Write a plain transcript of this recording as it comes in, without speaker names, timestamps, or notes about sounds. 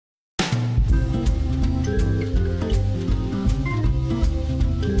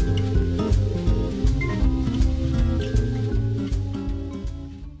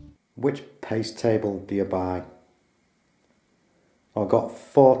paste table do you buy? I've got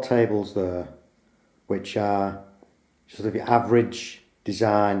 4 tables there, which are just the average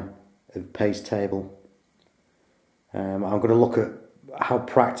design of paste table. I'm going to look at how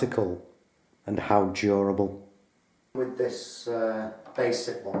practical and how durable. With this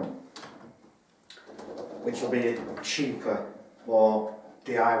basic one, which will be a cheaper, more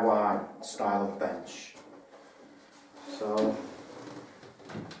DIY style of bench. So,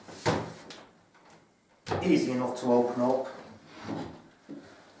 easy enough to open up.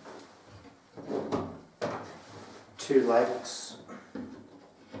 2 legs.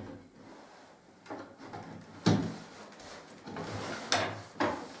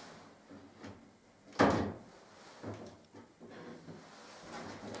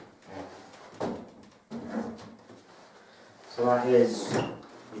 So that is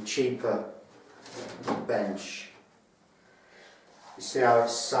your cheaper bench. You see how it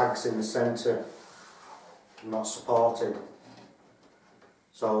sags in the centre, not supported.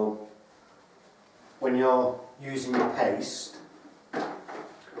 So when you're using your pasting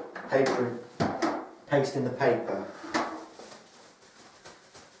the paper,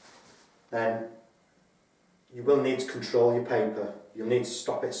 then you will need to control your paper. You'll need to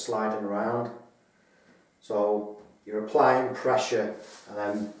stop it sliding around. So you're applying pressure and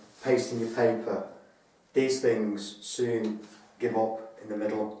then pasting your paper. These things soon give up in the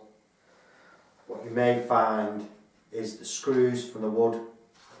middle. What you may find is the screws from the wood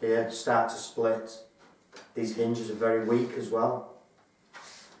here start to split. These hinges are very weak as well.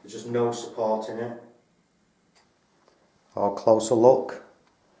 There's just no support in it. A closer look.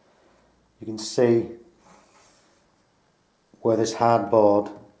 You can see where this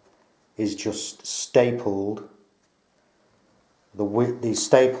hardboard is just stapled. These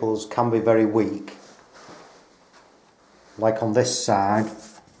staples can be very weak. Like on this side,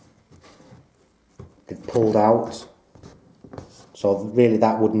 they've pulled out. So really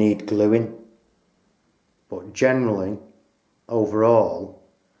that would need gluing. But generally, overall,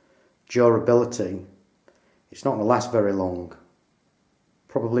 durability, it's not going to last very long.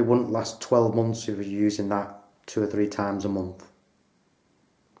 Probably wouldn't last 12 months if you're using that 2 or 3 times a month.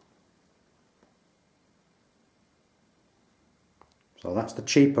 So that's the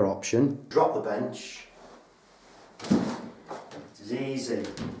cheaper option. Drop the bench. It's as easy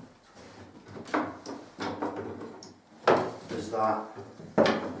as that.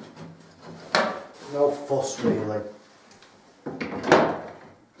 No fuss really.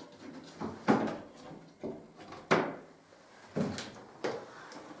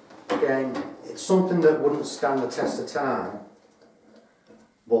 Again, it's something that wouldn't stand the test of time,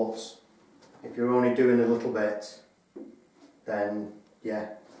 but if you're only doing a little bit, then yeah.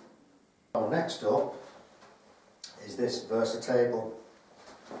 So next up is this Versatable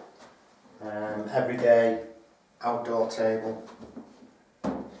everyday outdoor table,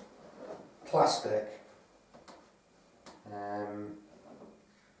 plastic.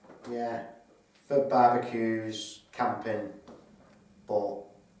 Yeah, for barbecues, camping, but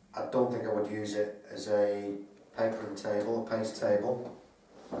I don't think I would use it as a papering table, a paste table.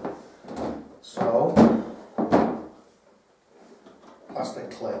 So,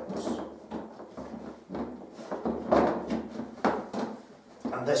 plastic clips.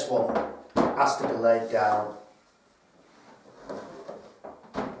 And this one has to be laid down.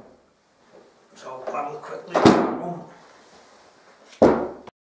 So I'll have a quick look at that one.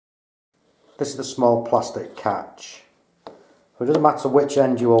 This is the small plastic catch. So it doesn't matter which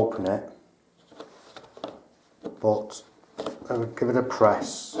end you open it, but I would give it a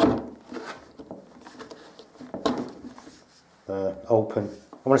press. Open.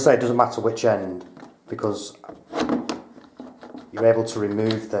 I want to say it doesn't matter which end because you're able to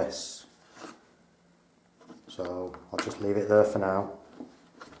remove this. So I'll just leave it there for now.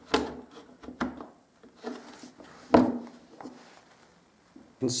 You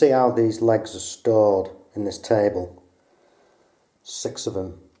can see how these legs are stored in this table. 6 of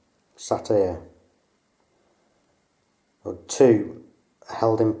them sat here. 2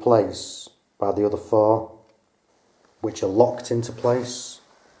 held in place by the other 4, which are locked into place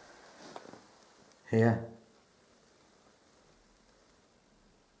here.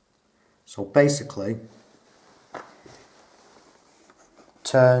 So basically,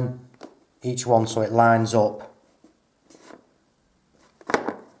 turn each one so it lines up.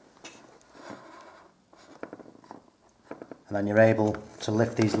 And then you're able to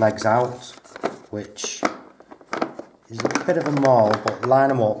lift these legs out, which is a bit of a maul, but line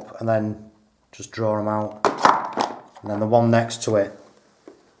them up and then just draw them out. And then the one next to it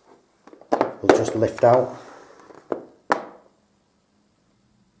will just lift out.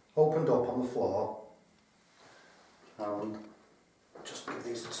 opened up on the floor, and just give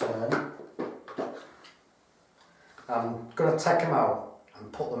these a turn. I'm going to take them out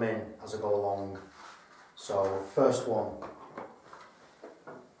and put them in as I go along. So first one.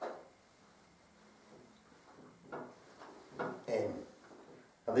 In.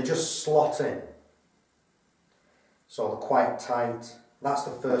 And they just slot in. So they're quite tight. That's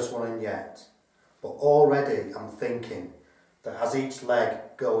the first one in yet. But already I'm thinking that as each leg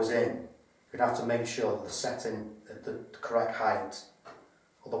goes in, you'd have to make sure that they're setting at the correct height.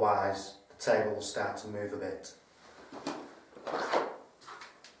 Otherwise the table will start to move a bit.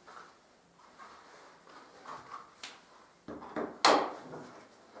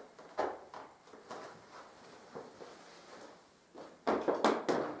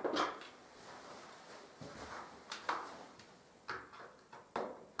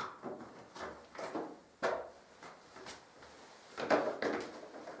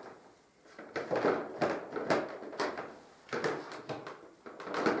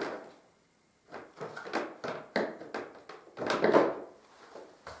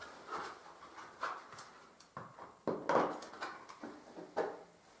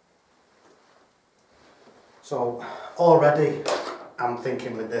 So already I'm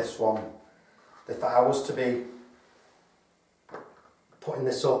thinking with this one, if I was to be putting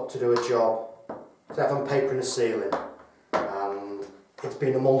this up to do a job, so if I'm papering the ceiling and it's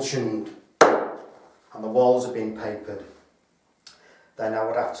been emulsioned and the walls have been papered, then I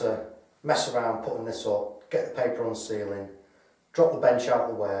would have to mess around putting this up, get the paper on the ceiling, drop the bench out of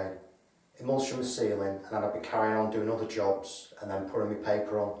the way, emulsion the ceiling, and then I'd be carrying on doing other jobs and then putting my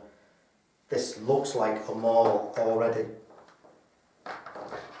paper on. This looks like a mall already.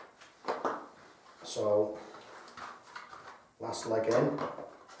 So, last leg in.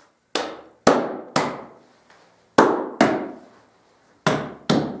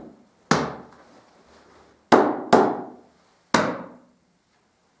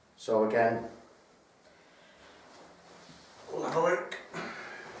 So again, we'll have a look.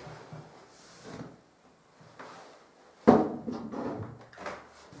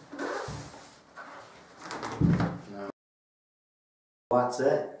 That's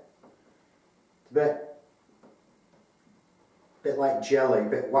it. It's a bit like jelly, a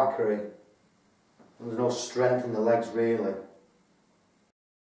bit wackery. There's no strength in the legs really.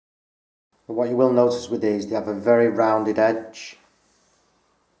 But what you will notice with these, they have a very rounded edge.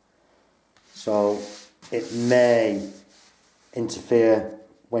 So it may interfere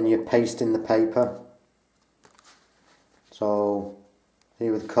when you're pasting the paper. So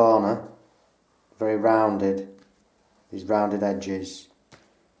here with the corner, very rounded. These rounded edges.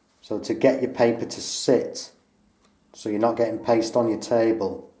 So to get your paper to sit, so you're not getting paste on your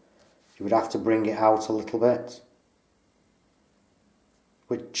table, you would have to bring it out a little bit.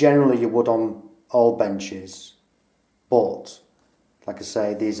 Which generally you would on all benches, but like I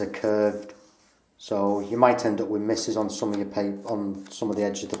say, these are curved, so you might end up with misses on some of your paper, on some of the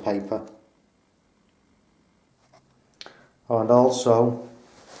edge of the paper. Oh, and also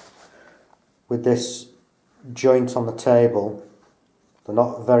with this joint on the table, they're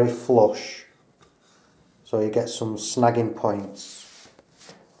not very flush, so you get some snagging points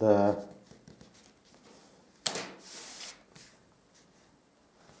there.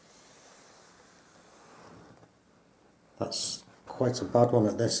 That's quite a bad one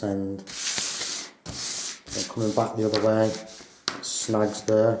at this end. And coming back the other way, snags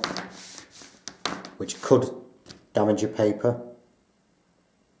there, which could damage your paper.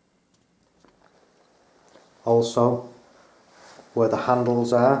 Also, where the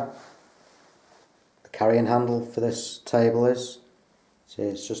handles are, the carrying handle for this table is, see,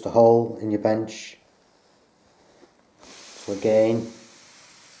 it's just a hole in your bench. So again,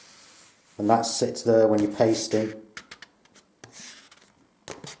 and that sits there when you're pasting.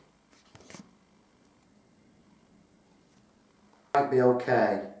 Might be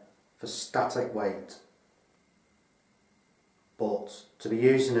okay for static weight, but to be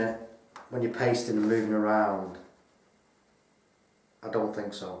using it when you're pasting and moving around, I don't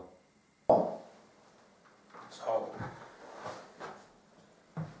think so. So,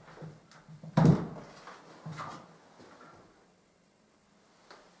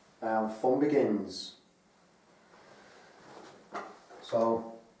 now the fun begins.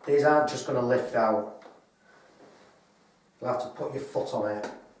 So these aren't just going to lift out. You'll have to put your foot on it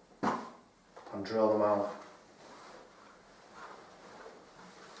and drill them out.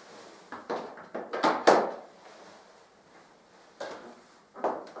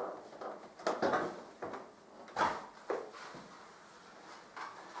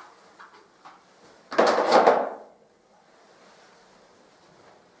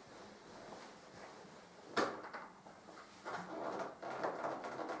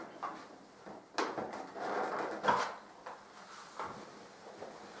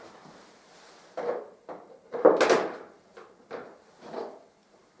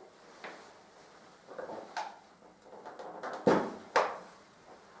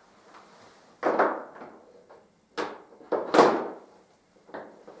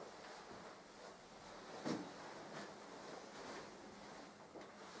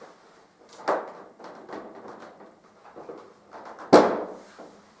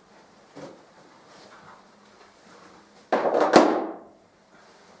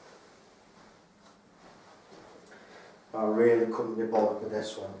 really couldn't be bothered with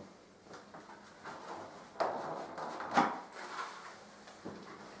this one.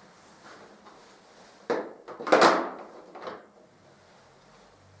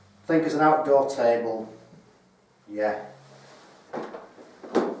 I think as an outdoor table, yeah.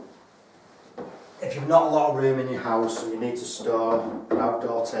 If you've not a lot of room in your house and you need to store an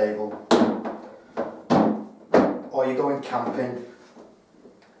outdoor table, or you're going camping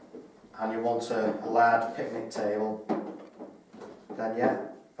and you want a large picnic table, then yeah,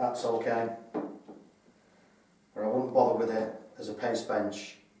 that's okay. But I wouldn't bother with it as a paste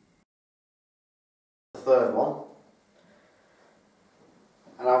bench. The third one,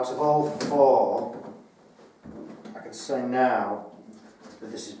 and out of all four, I can say now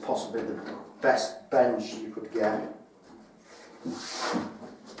that this is possibly the best bench you could get.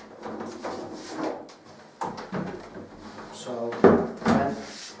 So, then,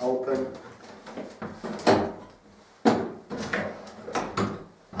 open.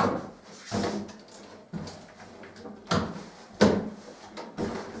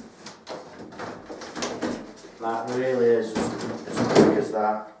 That really is as quick as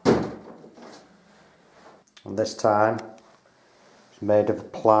that. And this time it's made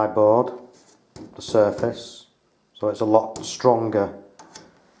of plyboard, the surface, so it's a lot stronger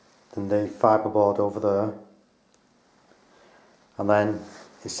than the fibreboard over there. And then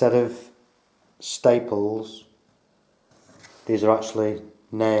instead of staples, these are actually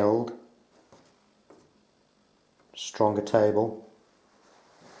nailed. Stronger table.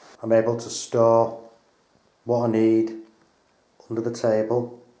 I'm able to store what I need under the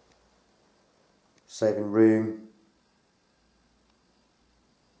table, saving room.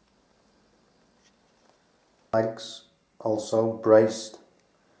 Legs also braced,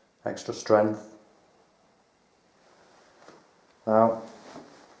 extra strength. Now,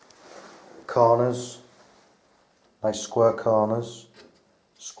 corners, nice square corners,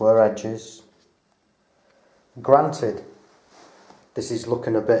 square edges. Granted, this is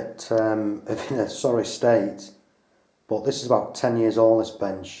looking a bit in a sorry state, but this is about 10 years old, this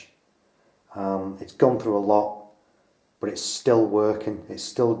bench. It's gone through a lot, but it's still working. It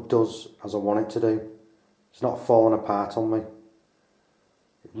still does as I want it to do. It's not falling apart on me.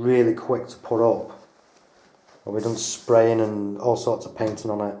 It's really quick to put up. We've done spraying and all sorts of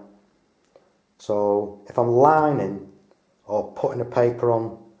painting on it. So if I'm lining or putting a paper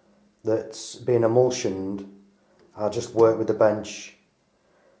on that's being emulsioned, I'll just work with the bench.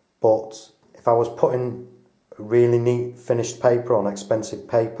 But if I was putting a really neat finished paper on, expensive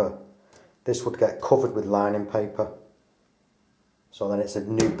paper, this would get covered with lining paper. So then it's a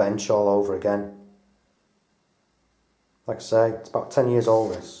new bench all over again. Like I say, it's about 10 years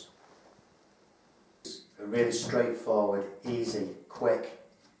old, this. It's really straightforward, easy, quick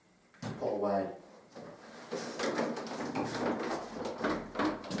to put away.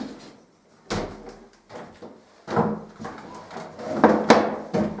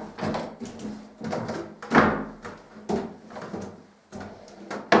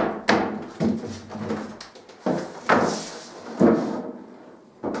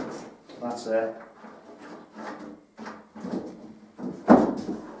 That's it.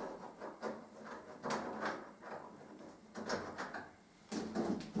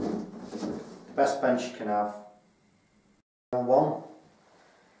 Best bench you can have. One,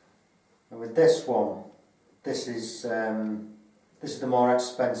 and with this one, this is the more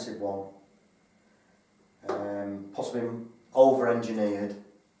expensive one, possibly over-engineered,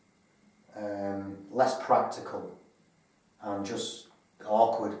 less practical, and just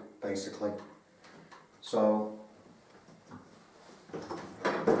awkward, basically. So.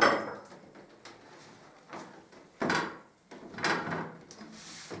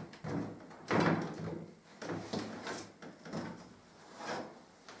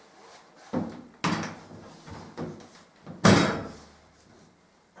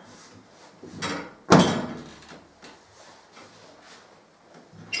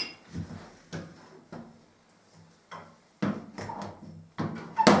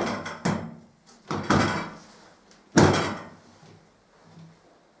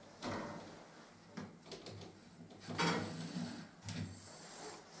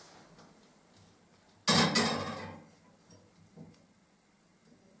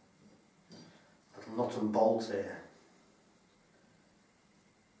 Nut and bolt here.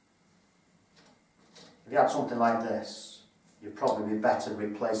 If you had something like this, you'd probably be better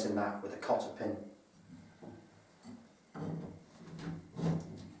replacing that with a cotter pin.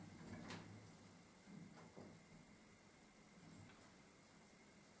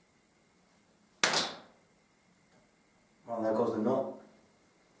 Well, there goes the nut.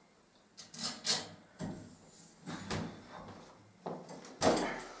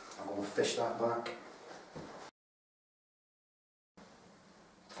 that back.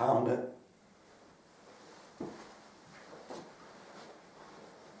 Found it.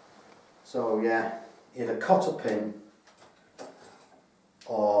 So yeah, either cotter pin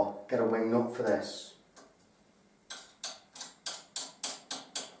or get a wing nut for this.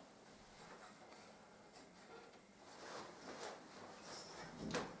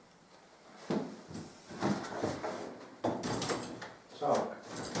 So,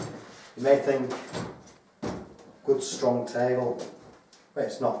 you may think, good strong table, but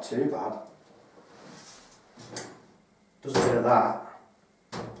it's not too bad. Does a bit of that,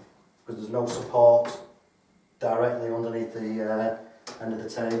 because there's no support directly underneath the end of the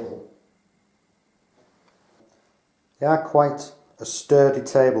table. They are quite a sturdy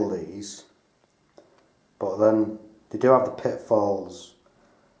table, these, but then they do have the pitfalls.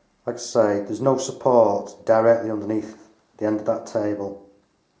 Like I say, there's no support directly underneath the end of that table,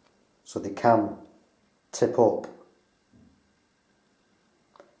 so they can tip up.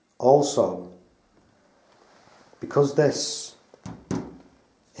 Also, because this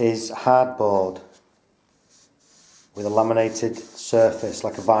is hardboard with a laminated surface,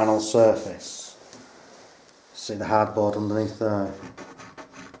 like a vinyl surface, see the hardboard underneath there,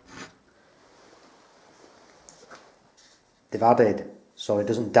 they've added, so it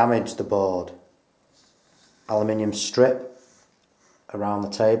doesn't damage the board, aluminium strip around the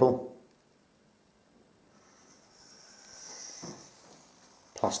table,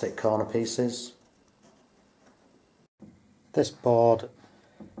 plastic corner pieces. This board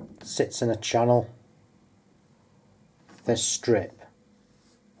sits in a channel, this strip,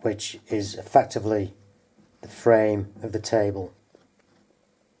 which is effectively the frame of the table,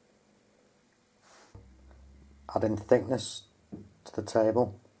 adding thickness to the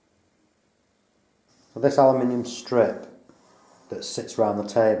table. So this aluminium strip that sits around the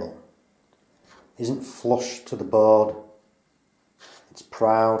table isn't flush to the board, it's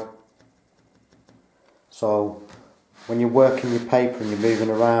proud. So when you're working your paper and you're moving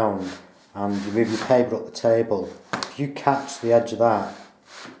around and you move your paper up the table, if you catch the edge of that,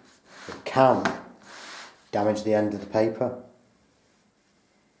 it can damage the end of the paper.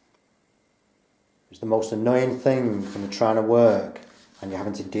 It's the most annoying thing when you're trying to work and you're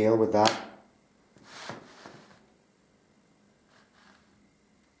having to deal with that.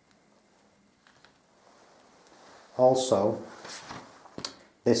 Also,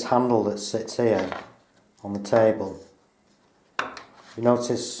 this handle that sits here on the table, you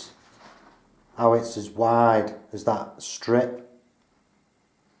notice how it's as wide as that strip.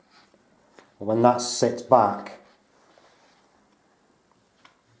 When that sits back,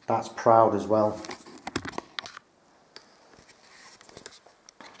 that's proud as well.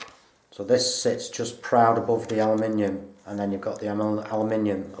 So this sits just proud above the aluminium, and then you've got the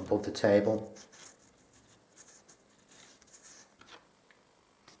aluminium above the table.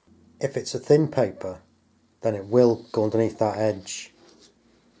 If it's a thin paper, then it will go underneath that edge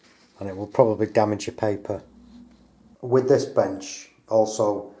and it will probably damage your paper. With this bench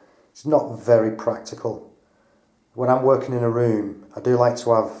also, it's not very practical. When I'm working in a room, I do like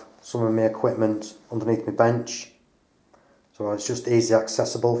to have some of my equipment underneath my bench, so it's just easy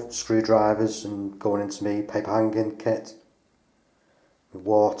accessible, screwdrivers and going into my paper hanging kit, with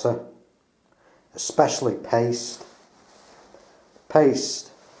water, especially paste. Paste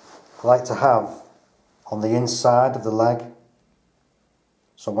I like to have on the inside of the leg,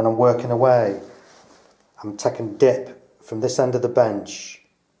 so when I'm working away I'm taking a dip from this end of the bench,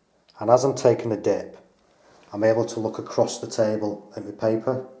 and as I'm taking a dip I'm able to look across the table at my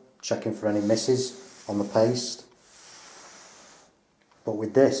paper, checking for any misses on the paste. But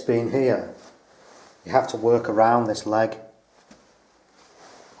with this being here, you have to work around this leg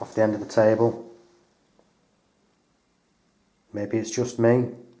off the end of the table. Maybe it's just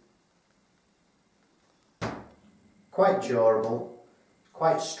me. Quite durable,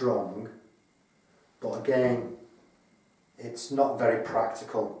 quite strong, but again, it's not very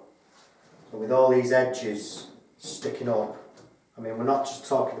practical. So with all these edges sticking up, I mean, we're not just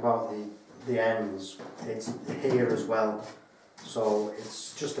talking about the ends, it's here as well. So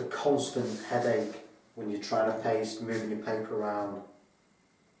it's just a constant headache when you're trying to paste, moving your paper around.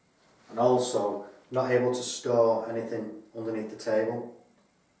 And also, not able to store anything underneath the table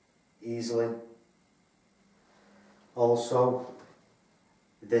easily. Also,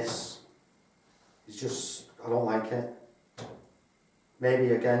 this is just, I don't like it. Maybe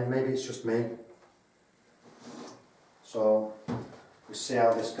it's just me. So, we'll see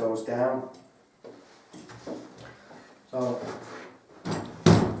how this goes down. So,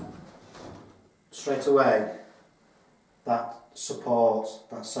 straight away, that support,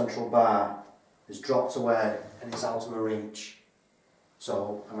 that central bar, is dropped away and it's out of my reach.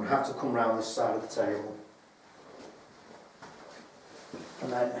 So I'm going to have to come round this side of the table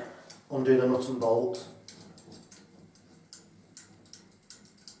and then undo the nut and bolt,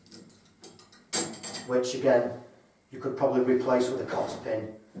 which again you could probably replace with a cotter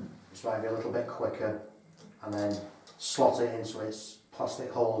pin, which might be a little bit quicker, and then slot it into its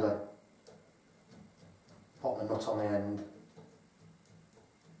plastic holder, pop the nut on the end.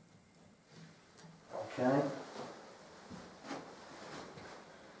 Okay.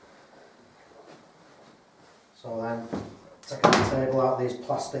 So then, taking the table out, these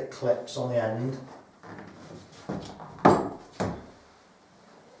plastic clips on the end.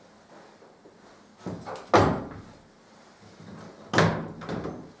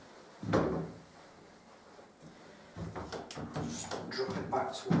 Just drop it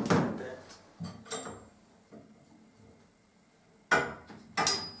back towards it a bit.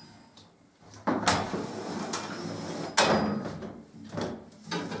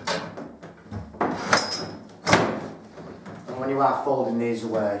 When you are folding these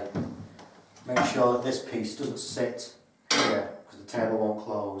away, make sure that this piece doesn't sit here because the table won't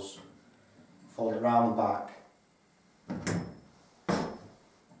close. Fold it round the back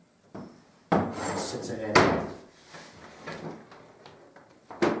and sit it in.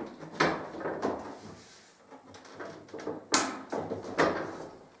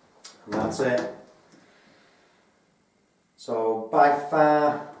 And that's it. So by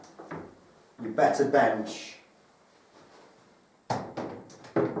far your better bench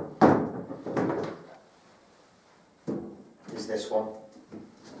is this one.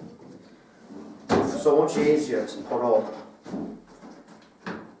 So much easier to put up.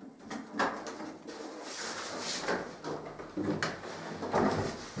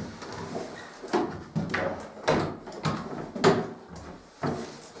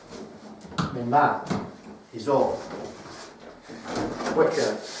 I mean, that is up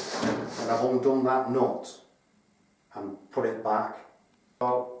quicker when I've undone that nut and put it back.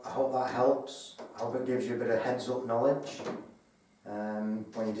 So I hope that helps. I hope it gives you a bit of heads up knowledge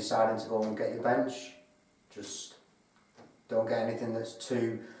when you're deciding to go and get your bench. Just don't get anything that's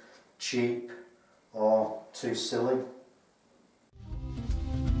too cheap or too silly.